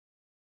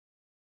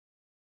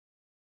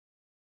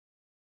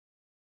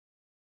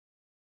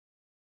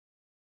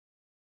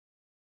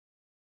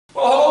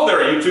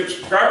YouTube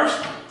subscribers.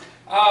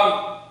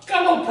 Got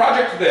a little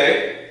project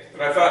today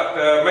that I thought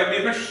might be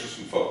of interest to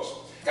some folks.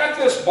 Got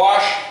this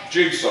Bosch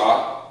Jig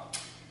Saw,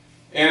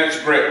 and it's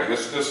a great one.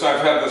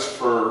 I've had this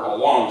for a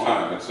long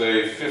time. It's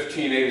a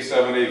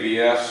 1587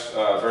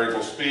 AVS,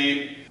 variable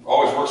speed,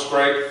 always works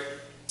great.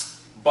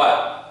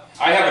 But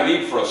I have a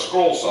need for a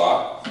scroll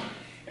saw,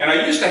 and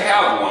I used to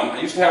have one.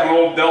 I used to have an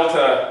old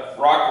Delta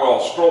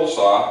Rockwell scroll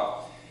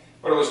saw,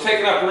 but it was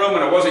taking up room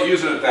and I wasn't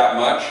using it that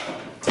much,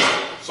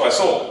 so I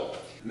sold it.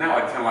 Now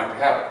I'd kind of like to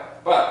have it.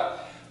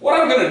 But what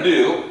I'm going to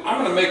do,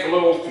 I'm going to make a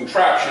little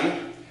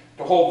contraption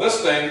to hold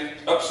this thing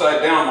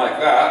upside down like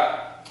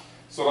that,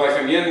 so that I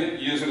can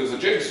use it as a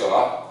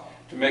jigsaw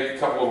to make a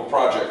couple little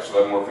projects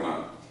that I'm working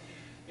on.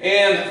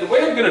 And the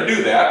way I'm going to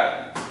do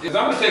that is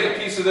I'm going to take a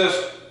piece of this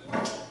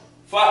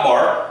flat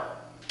bar.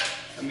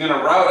 I'm going to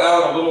route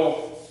out a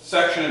little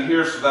section in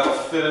here so that'll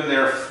fit in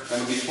there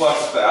and be flush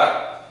with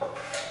that.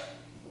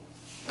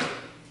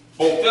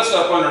 Bolt this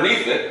up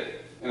underneath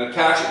it and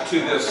attach it to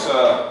this,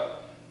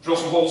 drill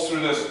some holes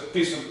through this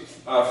piece of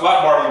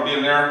flat bar that'll be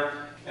in there.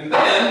 And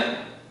then,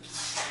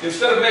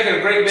 instead of making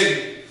a great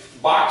big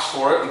box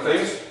for it and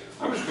things,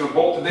 I'm just going to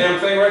bolt the damn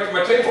thing right to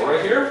my table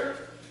right here,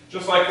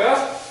 just like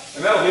that,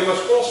 and that'll be my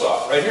scroll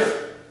saw right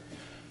here.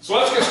 So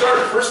let's get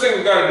started. First thing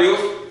we've got to do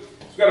is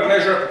we've got to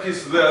measure up a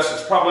piece of this.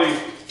 It's probably,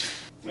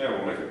 yeah,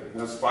 we'll make it,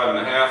 that's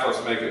 5.5,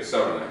 let's make it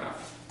 7.5.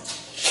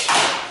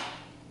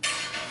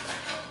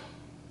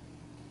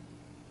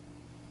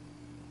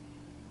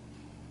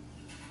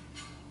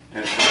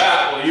 And for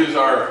that, we'll use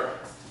our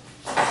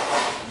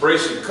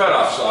abrasive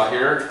cutoff saw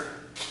here.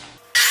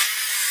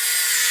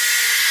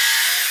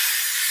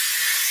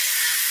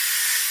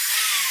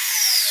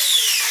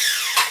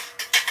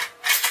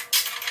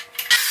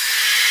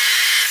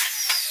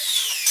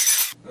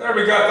 There,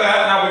 we got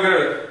that. Now we're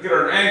going to get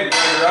our angle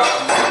measure out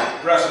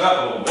and dress it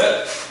up a little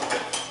bit.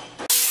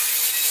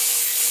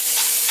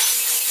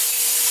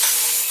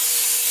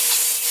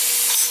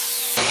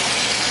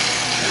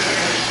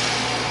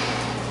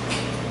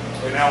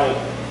 Okay, now we'll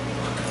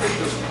take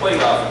this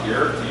plate off of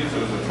here to use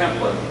it as a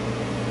template.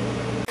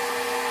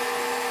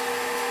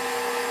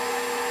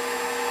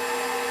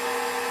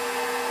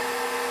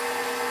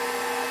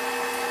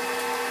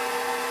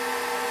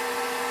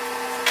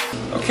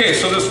 Okay,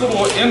 so this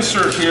little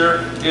insert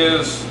here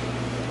is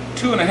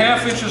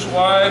 2.5 inches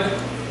wide,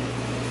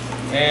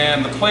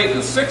 and the plate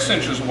is 6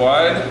 inches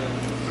wide,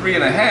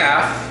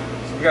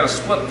 3.5. So we got to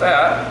split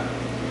that.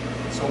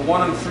 So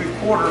 1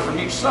 3/4 from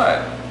each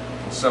side.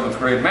 7th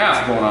grade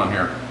math going on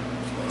here.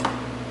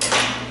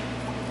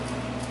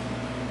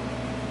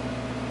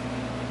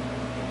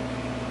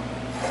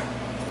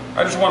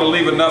 I just want to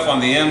leave enough on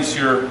the ends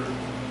here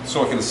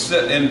so it can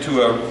sit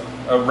into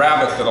a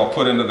rabbet that I'll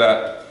put into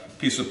that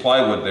piece of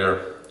plywood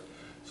there.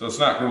 So it's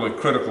not really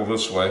critical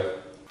this way.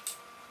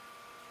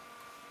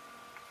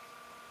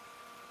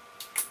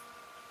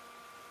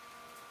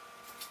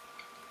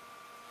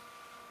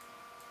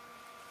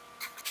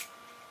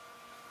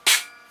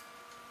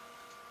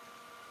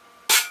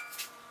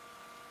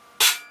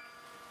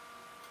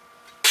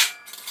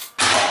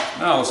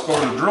 Now let's go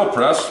to the drill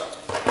press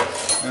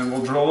and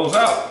we'll drill those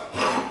out.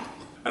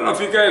 I don't know if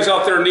you guys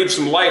out there need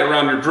some light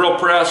around your drill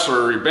press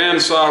or your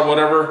bandsaw or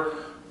whatever.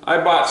 I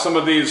bought some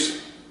of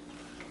these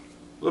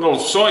little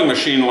sewing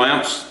machine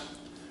lamps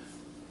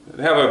that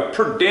have a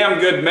pretty damn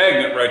good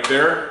magnet right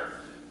there,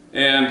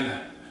 and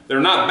they're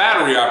not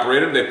battery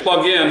operated. They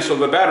plug in so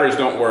the batteries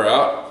don't wear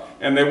out,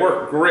 and they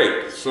work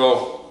great.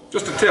 So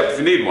just a tip if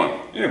you need one.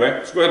 Anyway,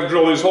 let's go ahead and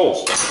drill these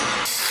holes.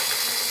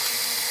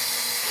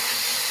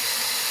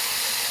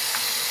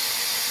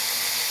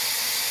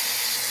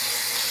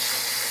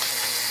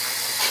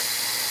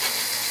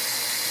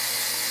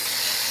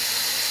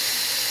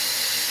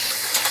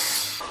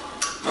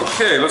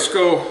 Okay, let's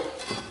go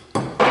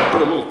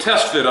put a little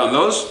test fit on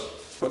those.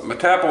 Put my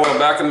tap oil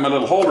back in my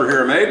little holder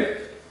here I made.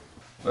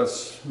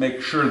 Let's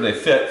make sure they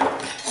fit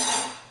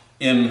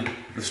in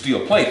the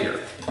steel plate here.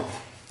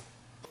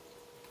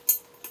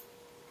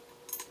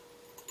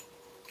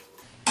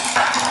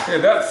 Okay,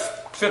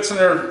 that fits in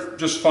there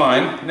just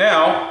fine.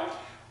 Now,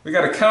 we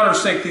got to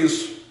countersink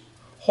these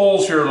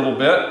holes here a little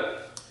bit,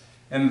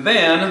 and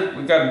then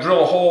we've got to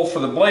drill a hole for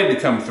the blade to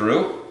come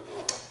through,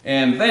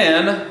 and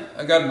then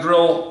I got to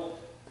drill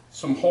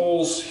some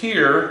holes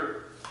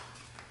here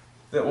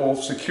that will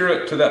secure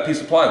it to that piece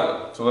of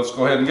plywood. So let's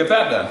go ahead and get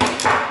that done.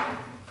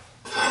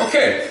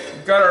 Okay,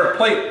 we've got our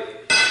plate,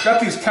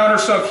 got these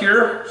countersunk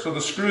here so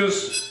the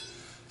screws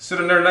sit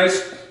in there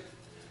nice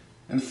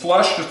and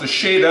flush, just a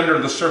shade under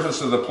the surface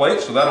of the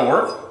plate, so that'll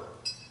work.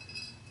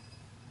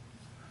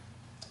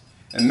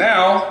 And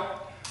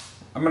now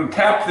I'm going to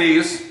tap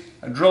these.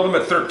 I drilled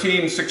them at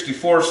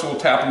 13/64, so we'll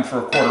tap them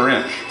for 1/4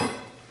 inch.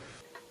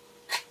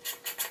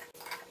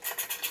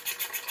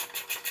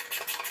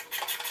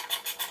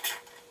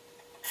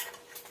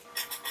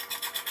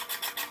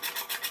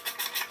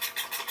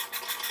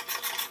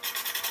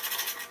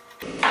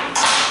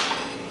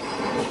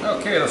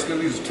 Okay, let's give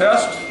these a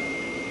test.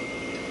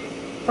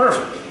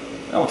 Perfect.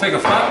 Now we'll take a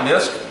flat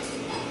disc,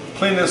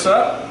 clean this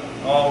up,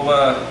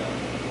 I'll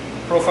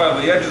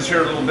profile the edges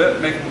here a little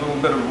bit, make it a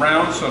little bit of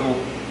round so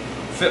it'll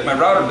fit my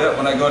router bit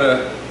when I go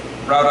to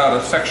route out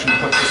a section to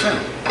put this in.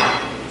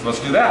 So let's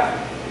do that.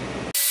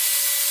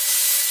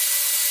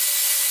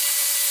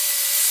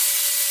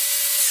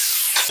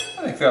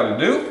 I think that'll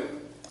do.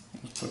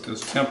 Let's put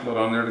this template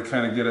on there to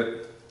kind of get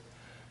it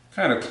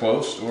kind of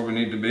close to where we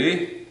need to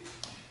be.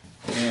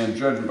 And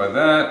judging by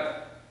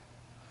that,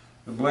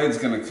 the blade's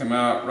going to come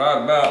out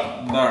right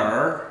about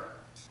there.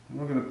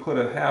 We're going to put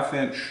a 1/2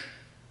 inch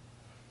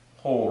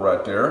hole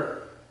right there.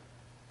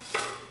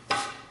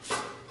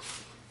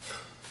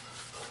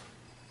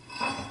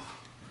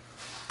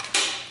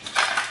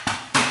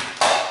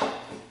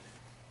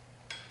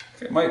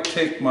 Okay, I might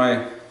take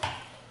my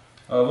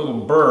little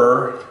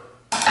burr,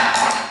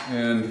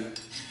 and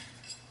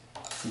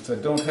since I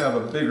don't have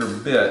a bigger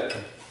bit,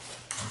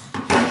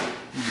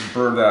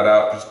 burr that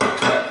out just a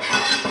touch.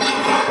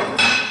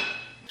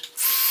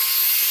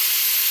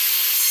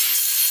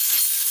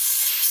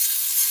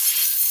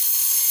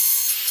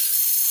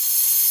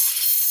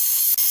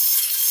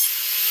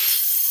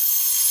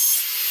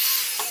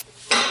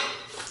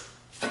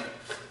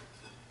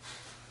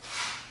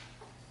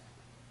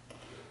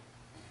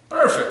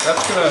 Perfect.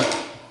 That's going to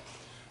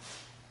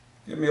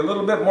give me a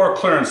little bit more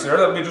clearance there.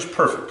 That'll be just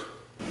perfect.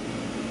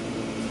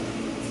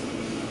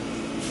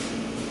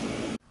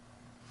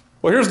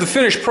 Well, here's the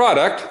finished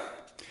product.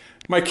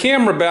 My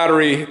camera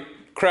battery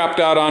crapped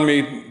out on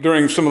me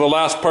during some of the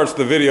last parts of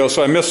the video,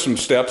 so I missed some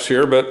steps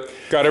here, but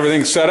got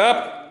everything set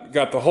up.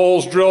 Got the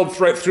holes drilled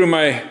right through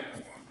my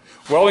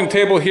welding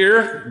table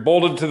here,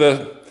 bolted to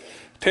the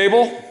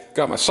table.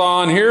 Got my saw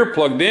on here,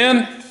 plugged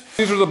in.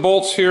 These are the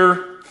bolts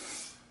here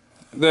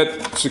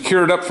that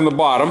secured it up from the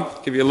bottom.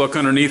 Give you a look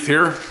underneath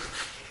here.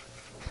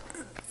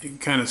 You can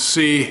kind of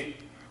see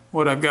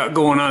what I've got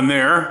going on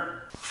there.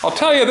 I'll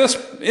tell you, this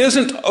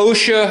isn't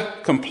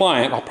OSHA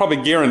compliant. I'll probably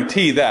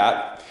guarantee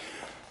that.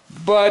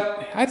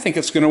 But I think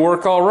it's going to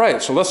work all right.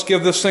 So let's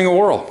give this thing a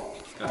whirl.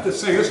 Got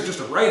this thing, this is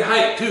just a right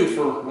height too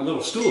for my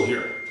little stool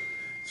here.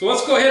 So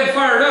let's go ahead and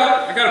fire it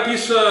up. I got a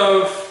piece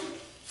of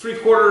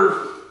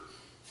 3/4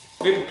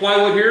 maple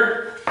plywood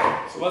here.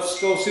 So let's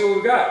go see what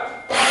we've got.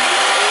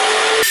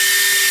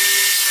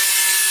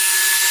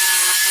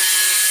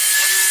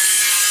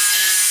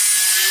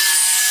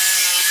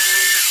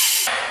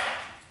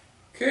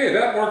 Okay,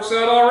 that works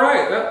out all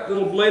right. That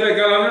little blade I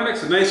got on there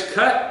makes a nice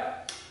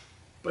cut.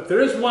 But there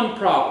is one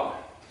problem.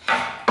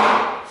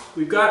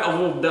 We've got a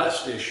little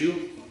dust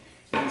issue.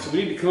 And so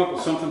we need to come up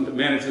with something to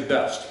manage the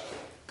dust.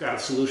 Got a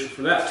solution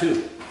for that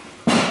too.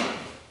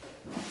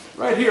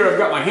 Right here I've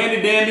got my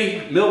handy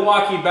dandy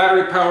Milwaukee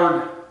battery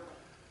powered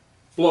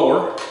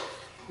blower.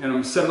 And I'm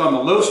going to set it on the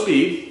low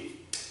speed.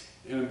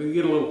 And I'm going to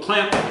get a little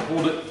clamp to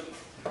hold it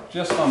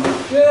just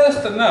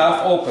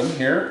enough open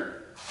here.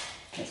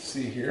 Let's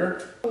see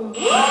here. There we go.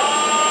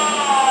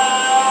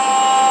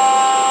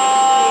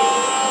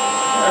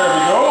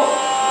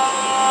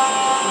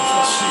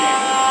 Let's see.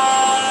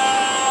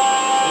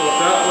 Go it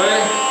that way.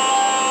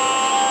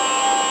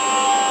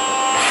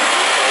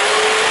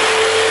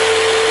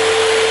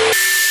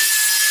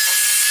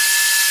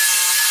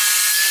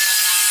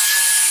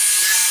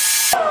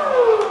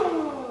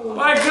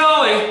 By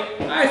golly,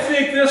 I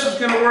think this is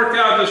going to work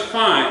out just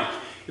fine.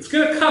 It's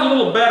going to cut a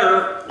little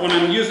better when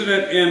I'm using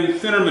it in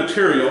thinner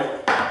material,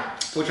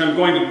 which I'm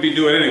going to be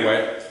doing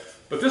anyway.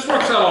 But this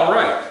works out all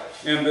right.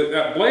 And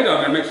that blade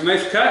on there makes a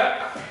nice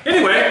cut.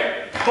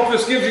 Anyway, hope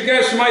this gives you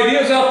guys some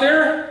ideas out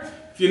there.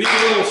 If you need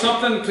a little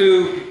something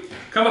to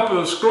come up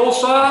with a scroll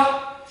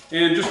saw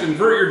and just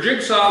invert your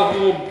jig saw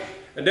with a little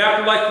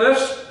adapter like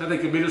this, I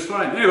think it'll be just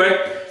fine. Anyway,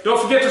 don't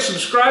forget to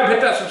subscribe.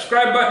 Hit that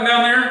subscribe button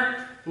down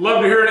there.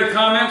 Love to hear any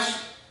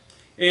comments.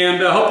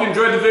 And hope you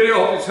enjoyed the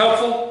video. Hope it's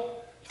helpful.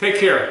 Take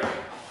care.